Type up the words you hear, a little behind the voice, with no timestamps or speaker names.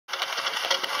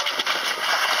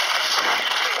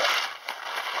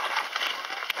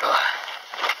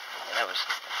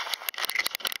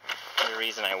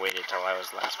reason I waited till I was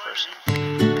the last person.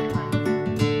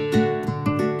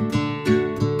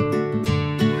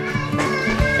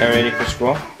 You ready for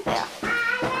school? Yeah.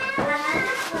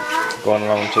 Going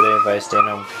home today if I stay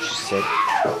home because she's sick.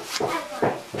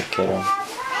 Okay, then.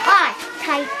 Ah,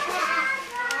 tight.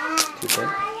 Too big?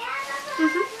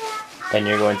 And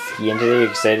you're going skiing today? You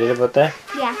excited about that?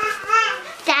 Yeah.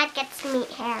 Dad gets to meet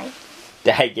Harry.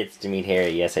 Dad gets to meet Harry.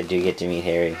 Yes, I do get to meet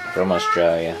Harry from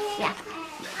Australia. Yeah.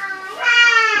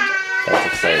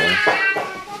 That's exciting.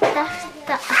 That's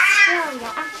the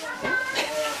Australia.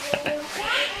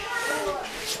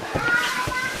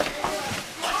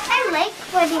 I like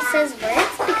when he says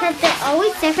words because they're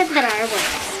always different than our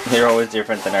words. They're always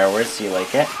different than our words, so you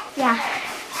like it? Yeah.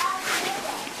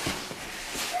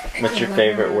 What's your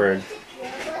favorite word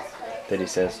that he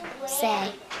says?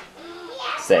 Say.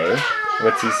 Say?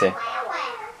 What's he say?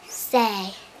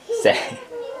 Say. Say.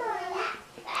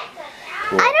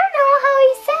 Cool. I don't know how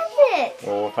he says it.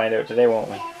 Well, we'll find out today, won't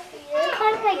we? It's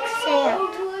kind of like sand.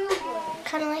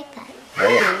 Kind of like that.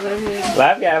 Right. Well,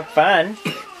 I've got fun.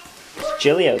 It's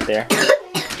chilly out there.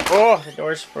 Oh, the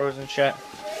door's frozen shut.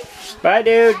 Bye,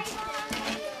 dude.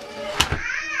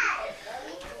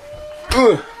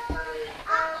 Ugh.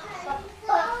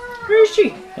 Where is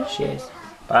she? There she is.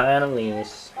 Bye,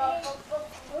 Annaliese.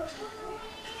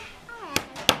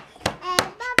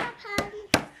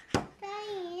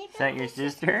 Is that your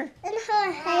sister? Is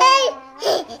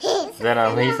that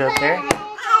Annaliese up there?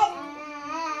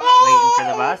 Waiting for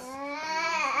the bus?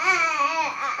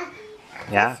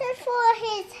 Yeah.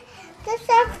 This is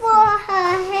for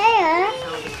her hair.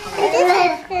 This is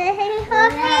her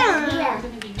hair.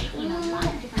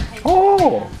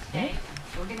 Oh.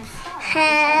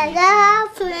 Hello,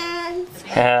 friends.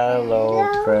 Hello,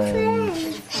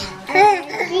 friends.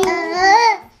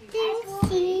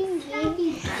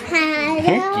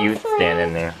 You're cute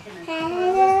standing there.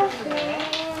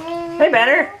 Hey,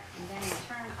 better.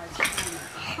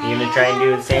 You gonna try and do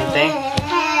the same thing?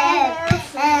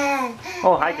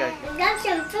 Oh, hi, guys. Got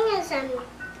some fingers on me.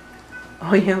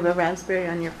 Oh, you have a raspberry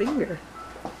on your finger.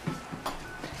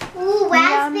 Ooh,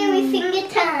 raspberry finger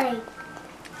time.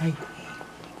 Hey.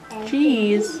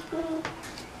 Cheese.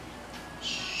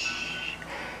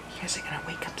 You guys are gonna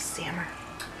wake up Sammer.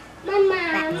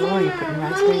 Mama. Oh, you're putting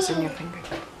raspberries in your finger.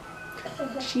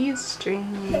 Cheese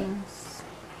strings.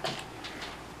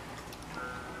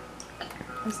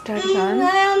 Is Daddy on?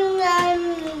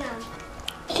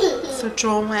 So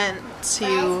Joel went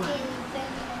to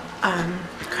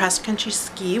cross country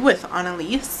ski with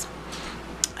Annaliese.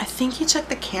 I think he took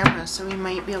the camera, so we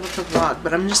might be able to vlog,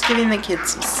 but I'm just giving the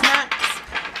kids some snacks,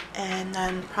 and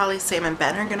then probably Sam and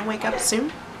Ben are gonna wake up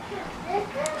soon,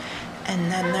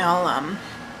 and then they'll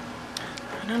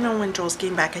I don't know when Joel's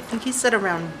getting back. I think he said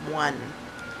around 1.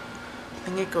 I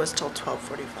think it goes till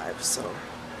 12:45. So,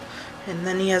 and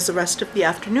then he has the rest of the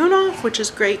afternoon off, which is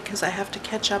great because I have to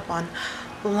catch up on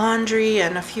laundry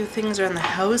and a few things around the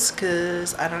house,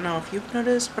 because I don't know if you've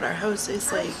noticed, but our house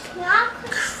is like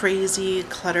crazy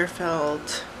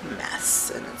clutter-filled mess,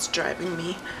 and it's driving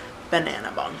me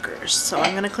banana bonkers. So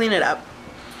I'm gonna clean it up.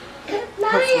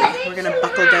 Hopefully we're gonna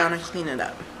buckle down and clean it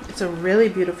up. It's a really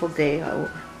beautiful day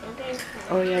out.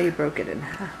 Oh yeah, you broke it in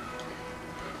half.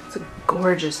 It's a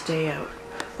gorgeous day out.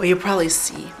 Well, you'll probably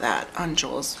see that on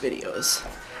Joel's videos.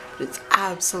 It's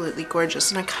absolutely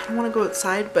gorgeous, and I kind of want to go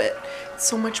outside, but it's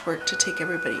so much work to take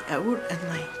everybody out and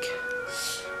like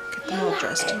get them all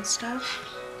dressed and stuff.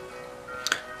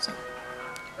 So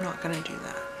I'm not gonna do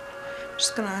that. I'm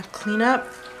just gonna clean up,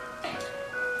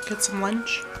 get some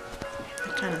lunch,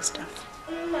 that kind of stuff.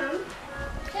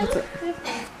 What's up?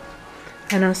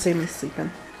 I know Sammy's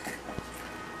sleeping.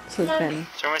 So is Benny.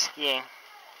 So we're skiing.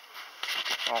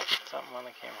 Oh, something on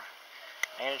the camera.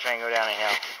 I'm gonna try and go down a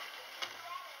hill.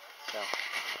 So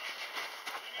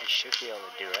I should be able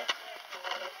to do it.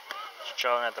 Just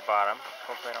chilling at the bottom.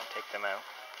 Hopefully I don't take them out.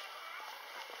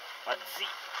 Let's see.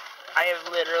 I have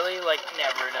literally like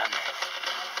never done this.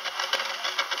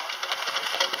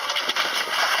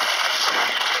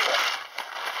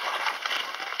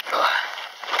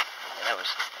 And that was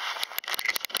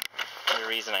the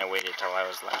reason I waited till I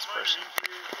was the last person.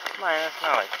 Come on, it's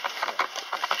not like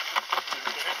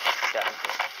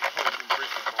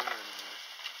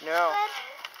no.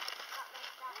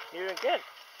 You're doing good.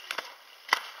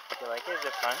 You like it? Is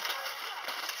it fun?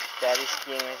 Daddy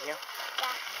skiing with you? Yeah.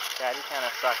 Daddy kind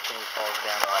of sucks when he falls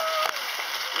down a lot.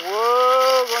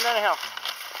 Whoa, going down a hill.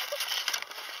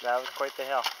 That was quite the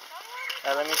hill.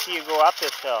 Now let me see you go up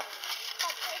this hill.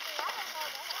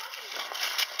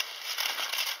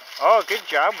 Oh, good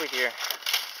job with your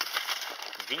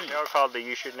V. Hill called the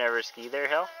You Should Never Ski There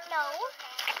hill? No.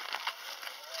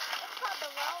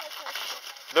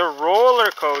 The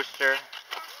roller coaster.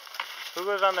 Who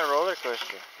goes on the roller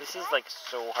coaster? This is like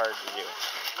so hard to do.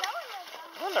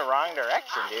 I'm in the wrong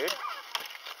direction, dude.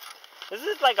 This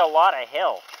is like a lot of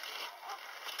hill.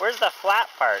 Where's the flat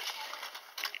part?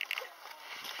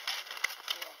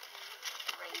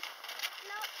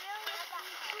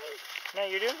 No,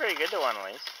 you're doing pretty good though,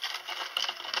 Annaliese.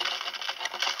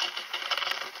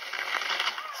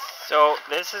 So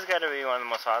this has got to be one of the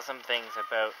most awesome things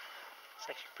about, it's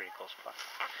actually a pretty cool spot,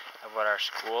 about our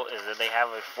school, is that they have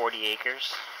like 40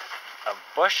 acres of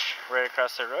bush right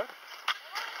across the road.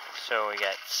 So we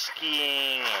got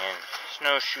skiing and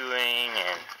snowshoeing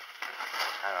and,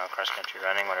 I don't know, cross-country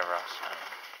running, whatever else. I don't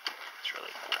know. It's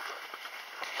really cool.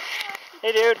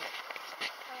 Hey dude,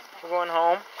 we're going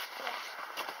home.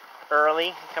 Early,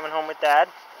 you coming home with Dad?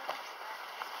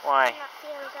 Why? I'm not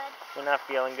feeling good. You're not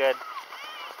feeling good.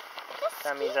 This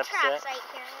Tummy's ski upset. trap's right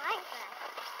here. I like that.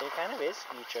 There kind of is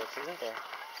ski tracks, isn't there?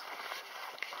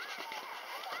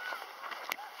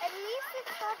 At least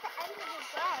it's not the end of the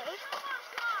day.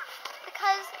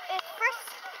 Because if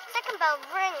second bell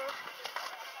rings,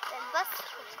 then bus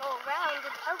will go around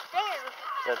and out there.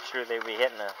 That's true, they'd be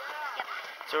hitting us. Yep.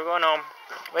 So we're going home.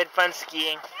 We had fun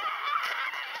skiing.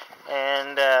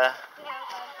 And,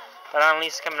 but Annaliese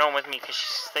is coming home with me because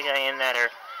she's thinking that her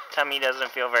tummy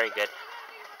doesn't feel very good.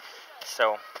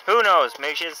 So, who knows?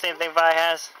 Maybe she has the same thing Vi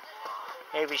has.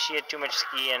 Maybe she had too much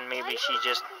ski and maybe she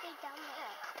just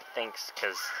thinks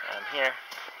because I'm here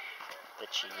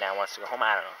that she now wants to go home.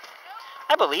 I don't know.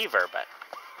 I believe her, but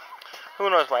who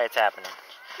knows why it's happening.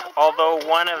 Although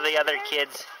one of the other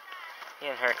kids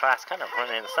in her class, kind of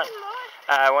running in the sun,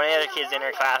 one of the other kids in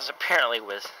her class apparently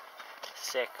was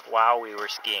sick while we were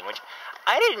skiing, which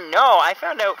I didn't know. I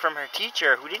found out from her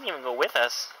teacher, who didn't even go with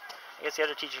us. I guess the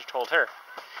other teacher told her.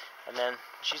 And then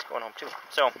she's going home too.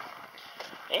 So,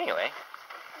 anyway,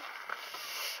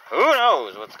 who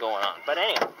knows what's going on. But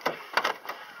anyway,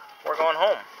 we're going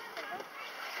home.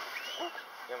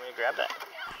 You want me to grab that?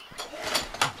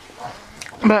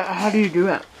 But how do you do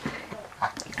it?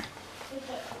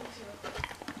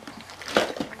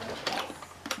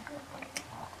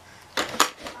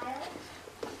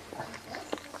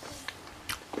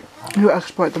 You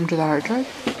export them to the hard drive?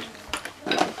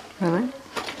 Really?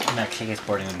 I'm actually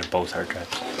exporting them to both hard drives.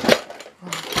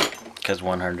 Because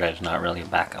one hard drive is not really a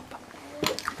backup.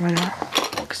 Why not?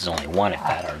 Well, because there's only one. If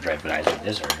that hard drive dies or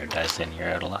this hard drive dies, then you're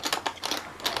out of luck.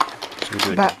 So we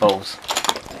do it to both.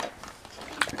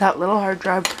 That little hard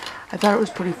drive, I thought it was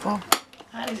pretty full.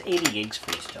 That is 80 gigs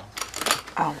free still.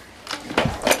 Oh.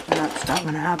 And that's not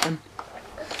going to happen.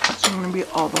 It's going to be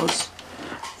all those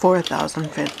 4,000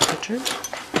 pictures.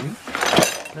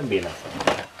 That'd be enough.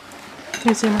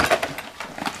 Hey, Sam.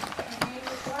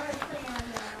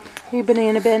 Hey,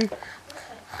 banana bin.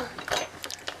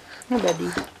 No buddy.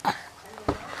 You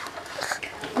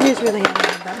guys really haven't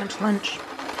had that much lunch.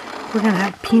 We're going to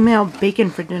have female bacon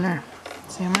for dinner.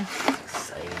 Sam.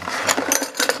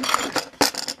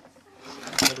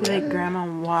 Do they grandma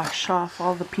wash off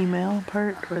all the female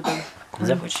part? Or the Is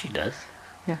that what she does?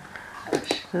 Yeah.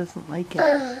 She doesn't like it.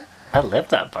 I love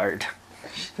that part.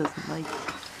 She doesn't like it.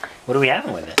 What are we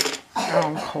having with it?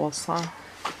 Oh, coleslaw.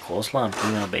 Coleslaw and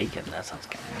female bacon. That sounds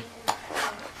good.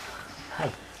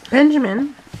 Hi.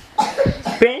 Benjamin.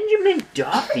 Benjamin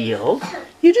Duffield?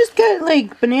 You just got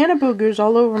like banana boogers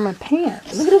all over my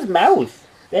pants. Look at his mouth.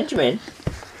 Benjamin,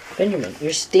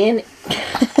 you're standing.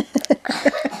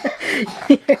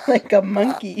 You're like a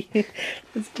monkey.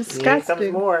 It's disgusting. Here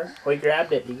comes more. We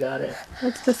grabbed it. You got it.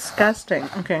 It's disgusting.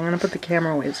 Okay, I'm gonna put the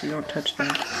camera away so you don't touch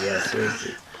that. Yeah,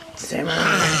 seriously. Simmer.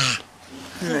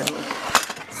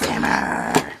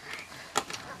 Simmer.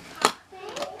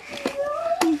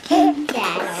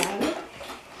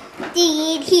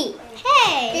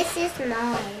 Hey, this is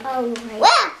mine. Oh my.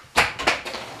 Well,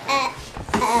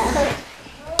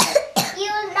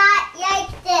 you not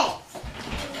like this.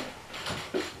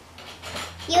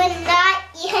 You're not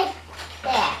like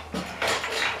that.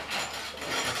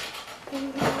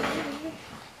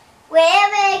 Where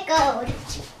will it go?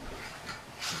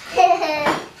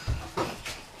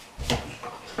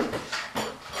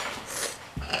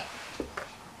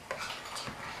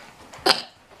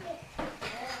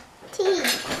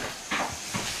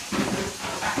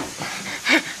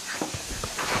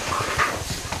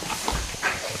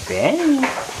 Benny.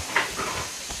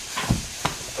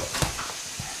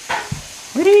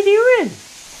 What are you doing?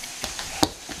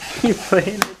 You're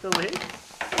playing with the lid?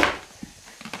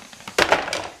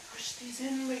 Push these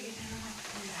in, but you didn't want to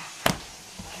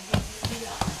do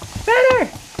that. Better.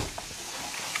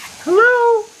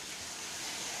 Hello.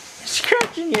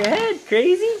 Scratching your head,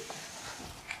 crazy.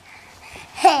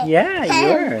 Hey. Yeah,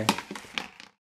 you were.